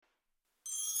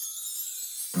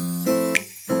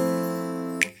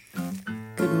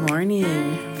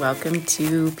morning. Welcome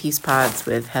to Peace Pods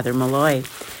with Heather Malloy.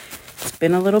 It's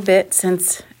been a little bit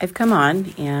since I've come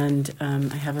on, and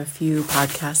I have a few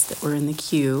podcasts that were in the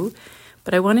queue,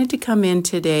 but I wanted to come in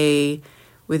today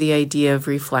with the idea of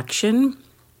reflection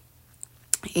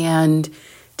and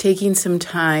taking some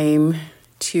time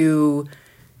to,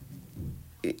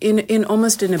 in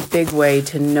almost in a big way,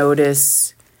 to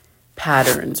notice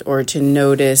patterns or to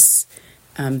notice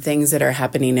things that are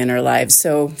happening in our lives.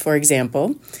 So, for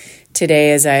example,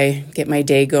 today as I get my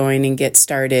day going and get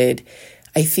started,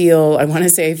 I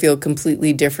feel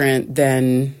completely different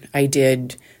than I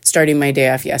did starting my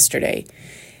day off yesterday.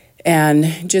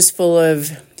 And just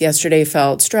yesterday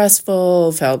felt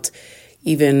stressful, felt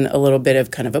even a little bit of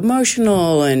kind of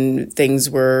emotional, and things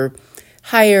were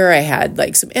higher. I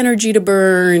had some energy to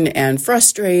burn and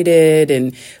frustrated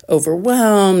and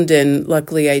overwhelmed. And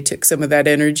luckily I took some of that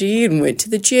energy and went to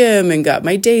the gym and got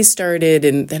my day started.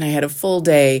 And then I had a full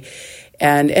day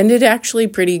and ended actually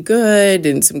pretty good,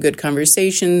 and some good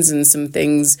conversations and some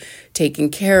things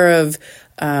taken care of.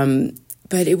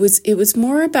 But it was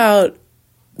more about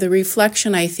the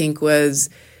reflection, I think, was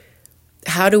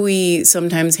how do we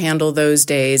sometimes handle those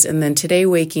days? And then today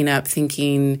waking up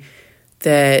thinking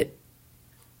that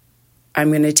I'm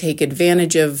going to take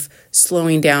advantage of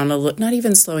slowing down not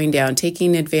even slowing down,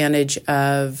 taking advantage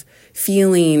of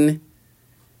feeling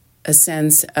a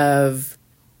sense of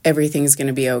everything's going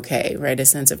to be okay, right? A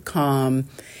sense of calm,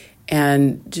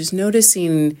 and just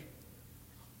noticing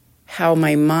how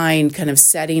my mind kind of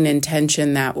setting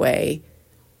intention that way.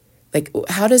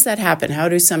 How does that happen? How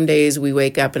do some days we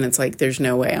wake up and it's like, there's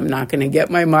no way I'm not going to get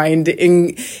my mind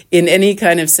in any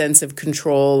kind of sense of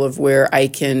control of where I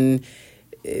can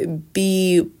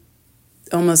be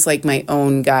almost like my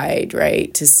own guide,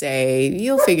 right? To say,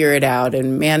 you'll figure it out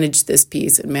and manage this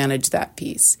piece and manage that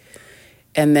piece.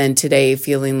 And then today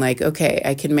feeling like, okay,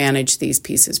 I can manage these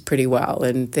pieces pretty well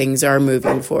and things are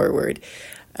moving forward.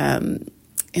 And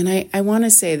I want to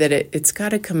say that it's got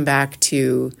to come back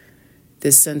to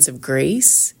this sense of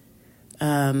grace.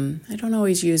 I don't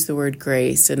always use the word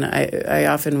grace, and I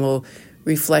often will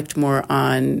reflect more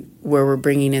on where we're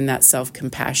bringing in that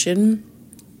self-compassion.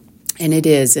 And it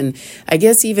is. And I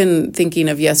guess even thinking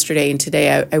of yesterday and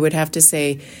today, I would have to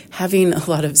say having a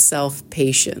lot of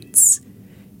self-patience.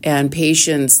 And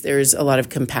patience, there's a lot of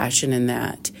compassion in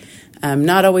that.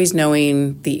 Not always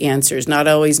knowing the answers, not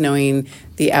always knowing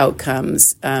the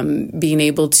outcomes, being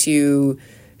able to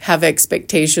have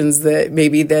expectations that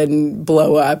maybe then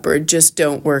blow up or just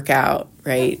don't work out,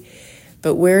 right?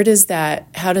 But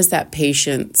how does that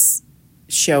patience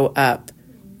show up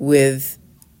with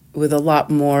a lot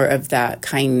more of that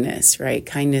kindness, right?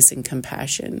 Kindness and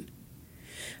compassion.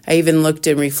 I even looked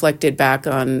and reflected back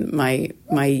on my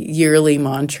yearly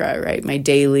mantra, right? My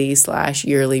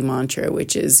daily/yearly mantra,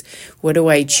 which is, what do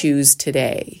I choose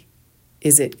today?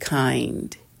 Is it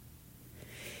kind?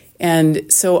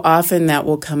 And so often that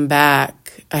will come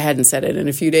back. I hadn't said it in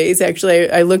a few days.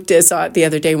 Actually, I saw it the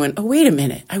other day and went, oh, wait a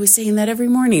minute. I was saying that every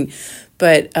morning.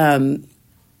 But I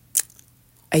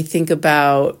think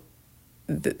about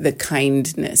the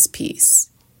kindness piece,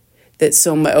 that's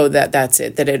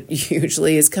it, that it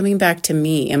usually is coming back to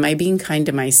me. Am I being kind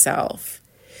to myself?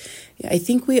 I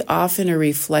think we often are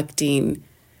reflecting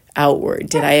outward.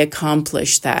 Did I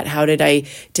accomplish that? How did I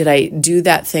do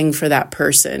that thing for that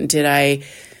person? Did I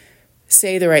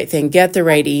say the right thing, get the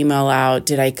right email out?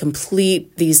 Did I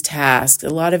complete these tasks? A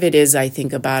lot of it is, I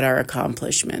think, about our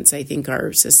accomplishments. I think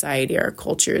our society, our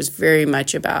culture is very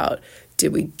much about,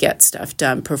 did we get stuff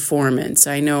done? Performance.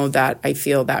 I know that I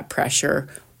feel that pressure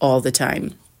all the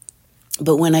time.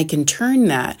 But when I can turn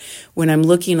that, when I'm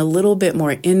looking a little bit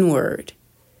more inward,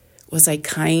 was I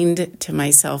kind to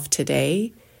myself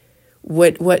today?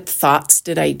 What thoughts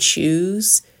did I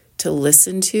choose to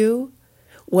listen to?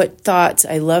 What thoughts,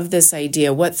 I love this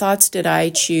idea, what thoughts did I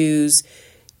choose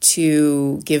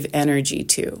to give energy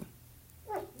to?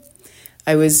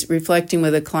 I was reflecting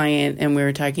with a client and we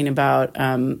were talking about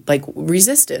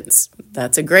resistance.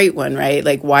 That's a great one,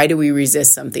 right? Why do we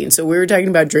resist something? So we were talking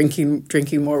about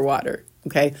drinking more water.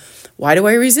 Okay. Why do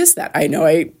I resist that? I know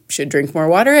I should drink more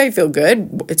water. I feel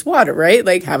good. It's water, right?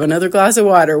 Have another glass of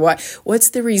water. What's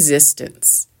the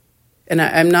resistance? And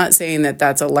I'm not saying that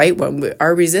that's a light one, but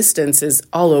our resistance is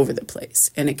all over the place,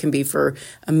 and it can be for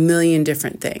a million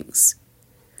different things.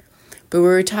 But we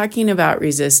were talking about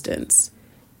resistance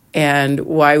and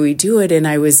why we do it. And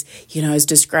I was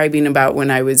describing about when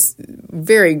I was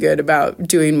very good about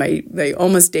doing my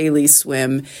almost daily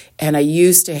swim. And I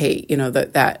used to hate,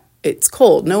 that it's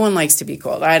cold. No one likes to be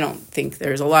cold. I don't think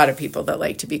there's a lot of people that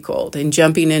like to be cold. And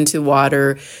jumping into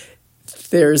water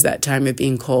there's that time of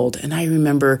being cold. And I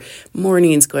remember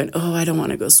mornings going, oh, I don't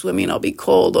want to go swimming. I'll be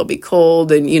cold.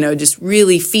 And, just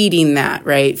really feeding that,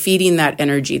 right? Feeding that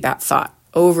energy, that thought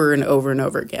over and over and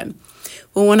over again.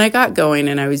 Well, when I got going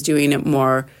and I was doing it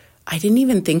more, I didn't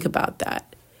even think about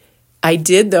that. I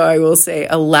did, though, I will say,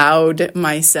 allowed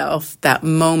myself that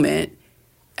moment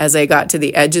as I got to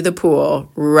the edge of the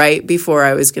pool right before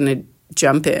I was going to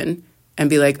jump in and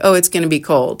be like, oh, it's going to be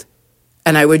cold.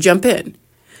 And I would jump in.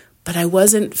 But I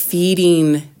wasn't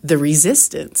feeding the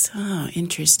resistance. Oh,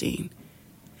 interesting.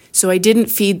 So I didn't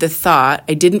feed the thought.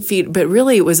 But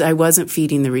really it was I wasn't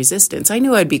feeding the resistance. I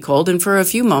knew I'd be cold, and for a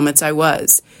few moments I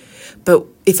was. But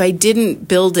if I didn't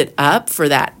build it up for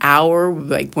that hour,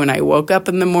 like when I woke up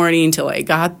in the morning till I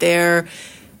got there,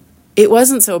 it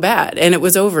wasn't so bad. And it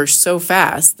was over so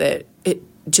fast that it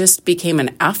just became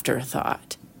an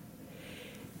afterthought.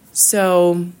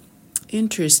 So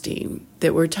interesting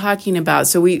that we're talking about.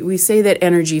 So we say that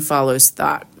energy follows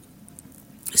thought.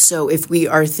 So if we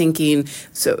are thinking,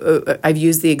 I've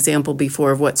used the example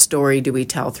before of what story do we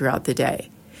tell throughout the day?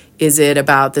 Is it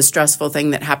about the stressful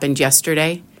thing that happened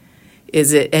yesterday?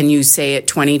 Is it, and you say it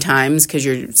 20 times because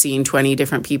you're seeing 20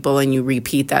 different people and you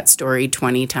repeat that story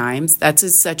 20 times?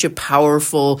 That's such a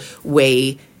powerful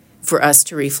way for us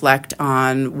to reflect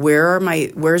on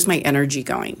where's my energy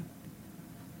going?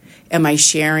 Am I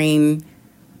sharing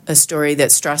a story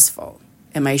that's stressful?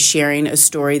 Am I sharing a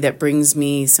story that brings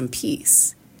me some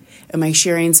peace? Am I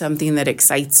sharing something that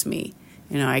excites me?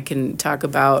 I can talk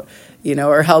about,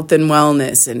 our health and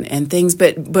wellness and things,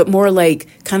 but more like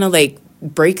kind of like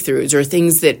breakthroughs or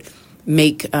things that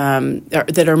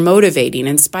that are motivating,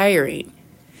 inspiring.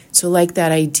 So like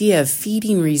that idea of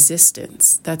feeding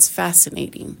resistance, that's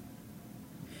fascinating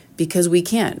because we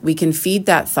can feed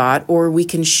that thought or we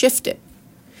can shift it.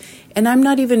 And I'm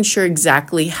not even sure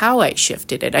exactly how I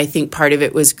shifted it. I think part of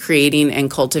it was creating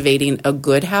and cultivating a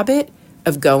good habit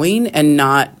of going and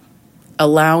not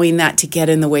allowing that to get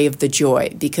in the way of the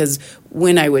joy. Because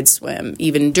when I would swim,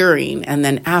 even during and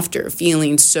then after,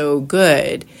 feeling so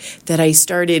good that I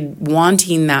started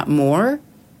wanting that more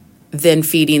than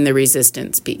feeding the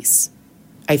resistance piece.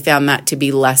 I found that to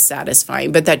be less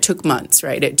satisfying, but that took months,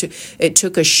 right? It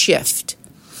took a shift.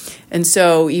 And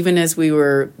so even as we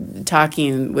were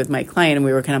talking with my client and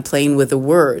we were kind of playing with the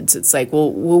words, it's like, well,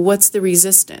 what's the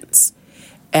resistance?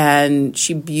 And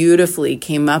she beautifully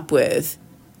came up with,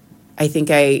 I think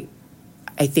I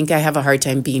have a hard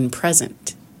time being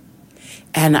present.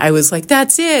 And I was like,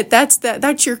 that's it.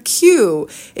 That's your cue.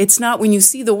 It's not when you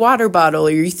see the water bottle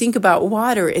or you think about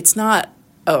water, it's not,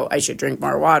 oh, I should drink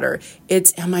more water.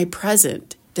 It's, am I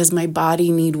present? Does my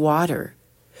body need water?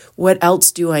 What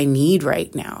else do I need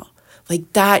right now?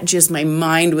 Like that, just my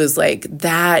mind was like,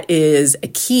 that is a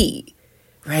key,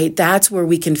 right? That's where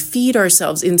we can feed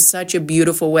ourselves in such a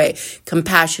beautiful way.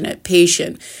 Compassionate,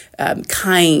 patient,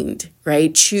 kind,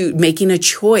 right? Making a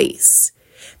choice.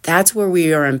 That's where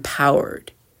we are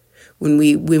empowered. When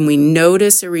we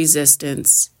notice a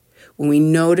resistance, when we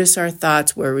notice our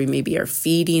thoughts where we maybe are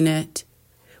feeding it,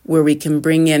 where we can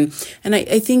bring in, and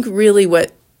I think really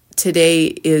what today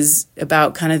is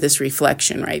about kind of this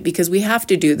reflection, right? Because we have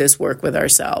to do this work with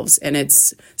ourselves, and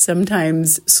it's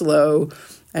sometimes slow.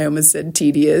 I almost said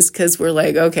tedious because we're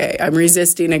like, okay, I'm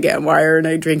resisting again. Why aren't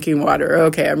I drinking water?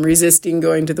 Okay, I'm resisting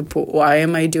going to the pool. Why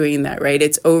am I doing that, right?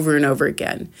 It's over and over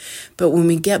again. But when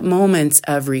we get moments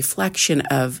of reflection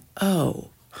of,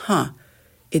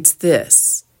 it's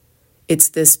this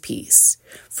piece.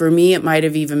 For me, it might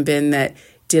have even been that,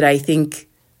 did I think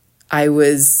I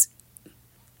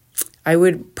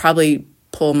would probably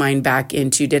pull mine back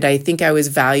into, did I think I was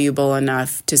valuable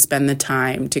enough to spend the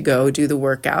time to go do the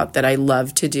workout that I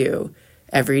love to do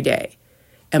every day?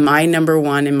 Am I number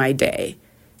one in my day?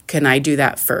 Can I do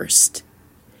that first?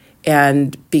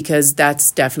 And because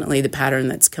that's definitely the pattern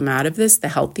that's come out of this, the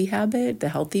healthy habit, the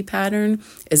healthy pattern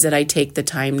is that I take the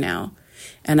time now.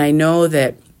 And I know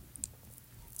that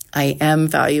I am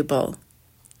valuable,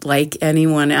 like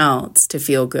anyone else, to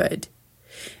feel good.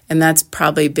 And that's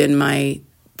probably been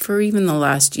for even the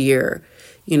last year,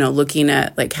 looking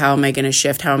at like, how am I going to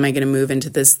shift? How am I going to move into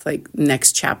this like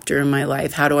next chapter in my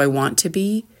life? How do I want to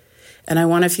be? And I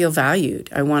want to feel valued.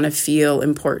 I want to feel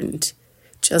important,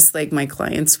 just like my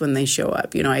clients when they show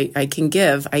up. I can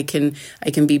give, I can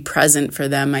be present for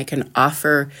them. I can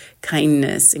offer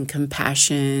kindness and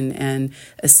compassion and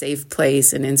a safe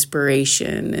place and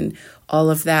inspiration and all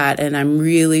of that. And I'm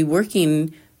really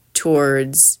working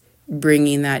towards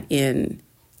bringing that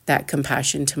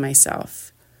compassion to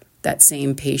myself, that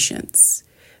same patience,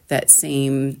 that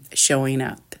same showing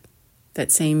up,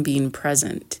 that same being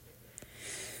present.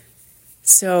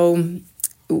 So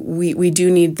we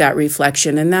do need that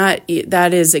reflection, and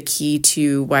that is a key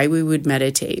to why we would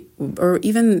meditate, or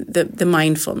even the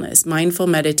mindful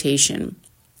meditation.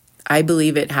 I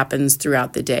believe it happens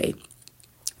throughout the day.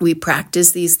 We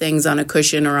practice these things on a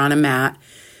cushion or on a mat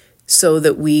so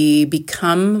that we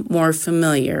become more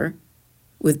familiar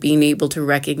with being able to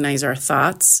recognize our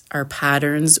thoughts, our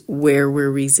patterns, where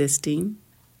we're resisting,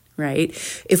 right?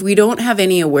 If we don't have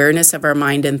any awareness of our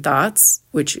mind and thoughts,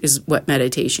 which is what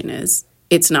meditation is,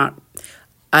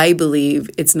 I believe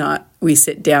it's not we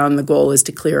sit down, the goal is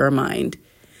to clear our mind.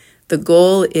 The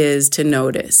goal is to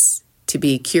notice, to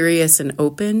be curious and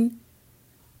open,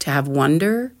 to have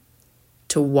wonder,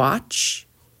 to watch,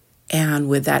 and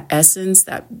with that essence,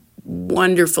 that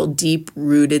wonderful,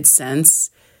 deep-rooted sense,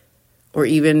 or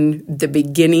even the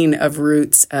beginning of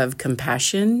roots of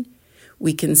compassion,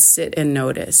 we can sit and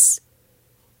notice.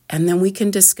 And then we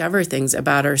can discover things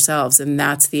about ourselves, and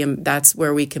that's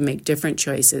where we can make different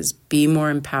choices, be more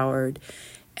empowered,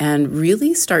 and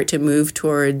really start to move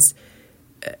towards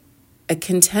a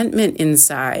contentment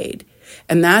inside.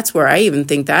 And that's where I even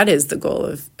think that is the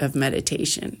goal of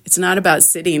meditation. It's not about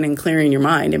sitting and clearing your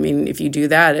mind. I mean, if you do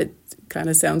that, it kind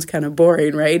of sounds kind of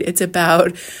boring, right? It's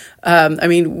about,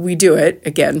 we do it,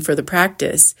 again, for the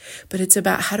practice, but it's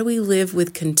about how do we live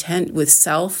with content, with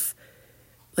self,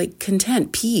 like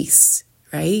content, peace,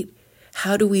 right?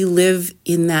 How do we live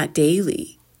in that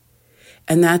daily?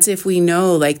 And that's if we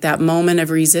know like that moment of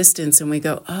resistance and we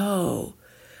go, oh,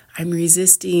 I'm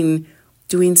resisting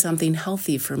doing something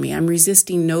healthy for me. I'm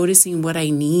resisting noticing what I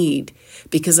need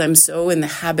because I'm so in the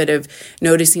habit of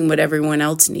noticing what everyone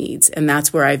else needs. And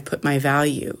that's where I've put my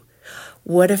value.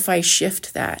 What if I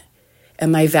shift that?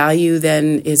 And my value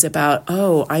then is about,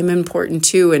 oh, I'm important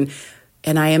too.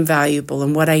 And I am valuable.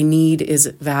 And what I need is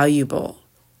valuable.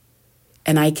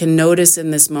 And I can notice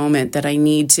in this moment that I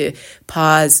need to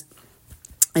pause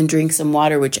and drink some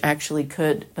water, which actually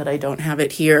could, but I don't have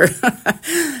it here.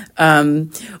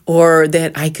 Or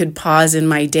that I could pause in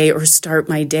my day or start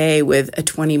my day with a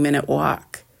 20-minute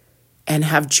walk and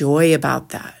have joy about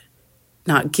that.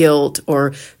 Not guilt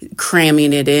or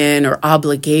cramming it in or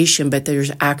obligation, but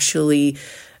there's actually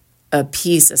a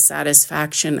peace, a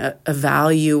satisfaction, a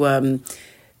value,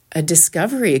 a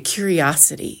discovery, a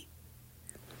curiosity.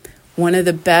 One of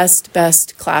the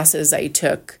best classes I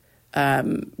took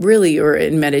really, or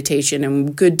in meditation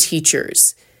and good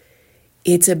teachers,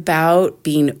 it's about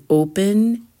being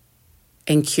open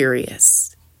and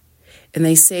curious. And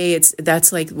they say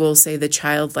that's like, we'll say the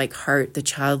childlike heart, the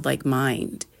childlike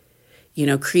mind,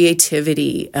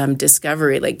 creativity,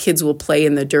 discovery. Like kids will play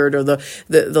in the dirt, or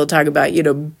they'll talk about,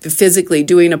 physically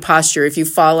doing a posture. If you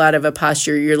fall out of a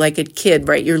posture, you're like a kid,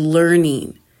 right? You're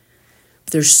learning.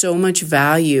 There's so much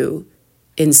value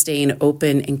in staying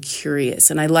open and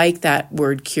curious. And I like that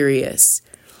word curious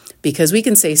because we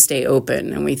can say stay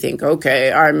open and we think,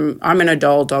 okay, I'm an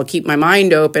adult, I'll keep my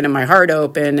mind open and my heart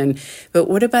open. But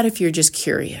what about if you're just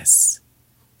curious?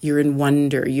 You're in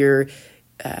wonder, you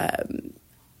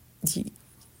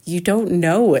don't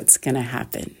know what's going to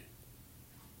happen.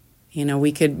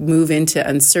 We could move into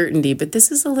uncertainty, but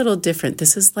this is a little different.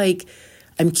 This is like,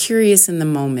 I'm curious in the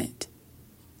moment.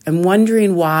 I'm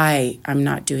wondering why I'm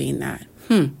not doing that.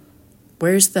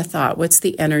 Where's the thought? What's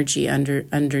the energy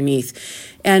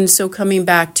underneath? And so coming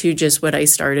back to just what I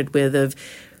started with of,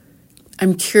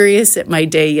 I'm curious at my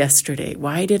day yesterday.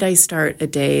 Why did I start a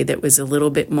day that was a little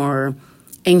bit more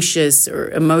anxious or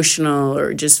emotional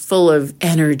or just full of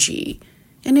energy?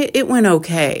 And it went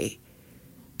okay.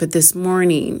 But this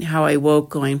morning, how I woke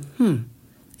going,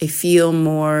 I feel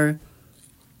more.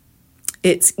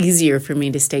 It's easier for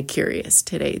me to stay curious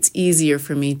today. It's easier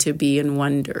for me to be in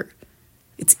wonder.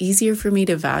 It's easier for me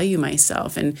to value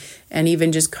myself and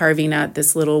even just carving out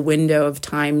this little window of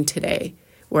time today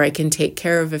where I can take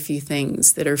care of a few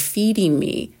things that are feeding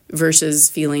me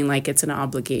versus feeling like it's an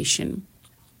obligation.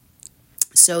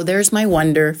 So there's my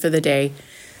wonder for the day.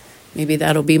 Maybe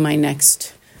that'll be my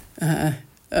next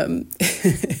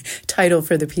title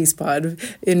for the Peace Pod,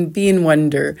 in Being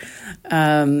Wonder.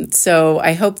 So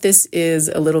I hope this is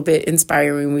a little bit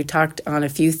inspiring. We talked on a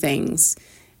few things,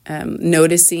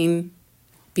 noticing,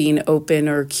 being open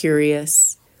or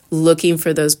curious, looking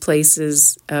for those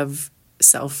places of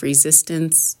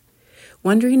self-resistance,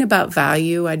 wondering about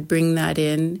value. I'd bring that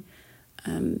in.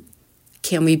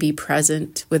 Can we be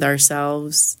present with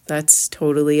ourselves? That's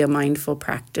totally a mindful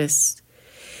practice.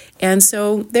 And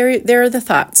so there are the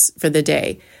thoughts for the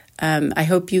day. I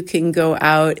hope you can go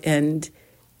out and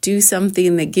do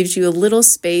something that gives you a little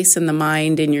space in the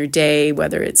mind in your day,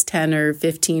 whether it's 10 or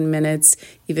 15 minutes,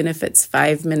 even if it's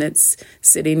 5 minutes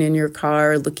sitting in your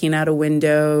car, looking out a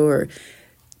window, or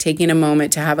taking a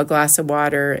moment to have a glass of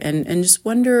water and just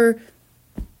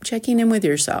checking in with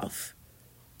yourself,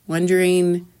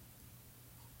 wondering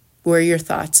where your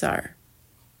thoughts are,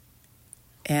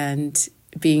 and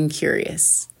being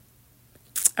curious.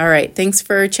 All right, thanks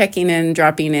for checking in,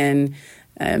 dropping in.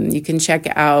 You can check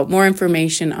out more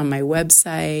information on my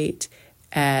website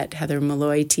at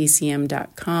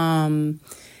heathermalloytcm.com.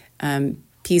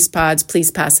 Peace Pods, please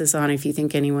pass this on if you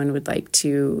think anyone would like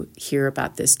to hear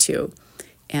about this too.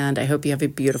 And I hope you have a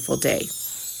beautiful day.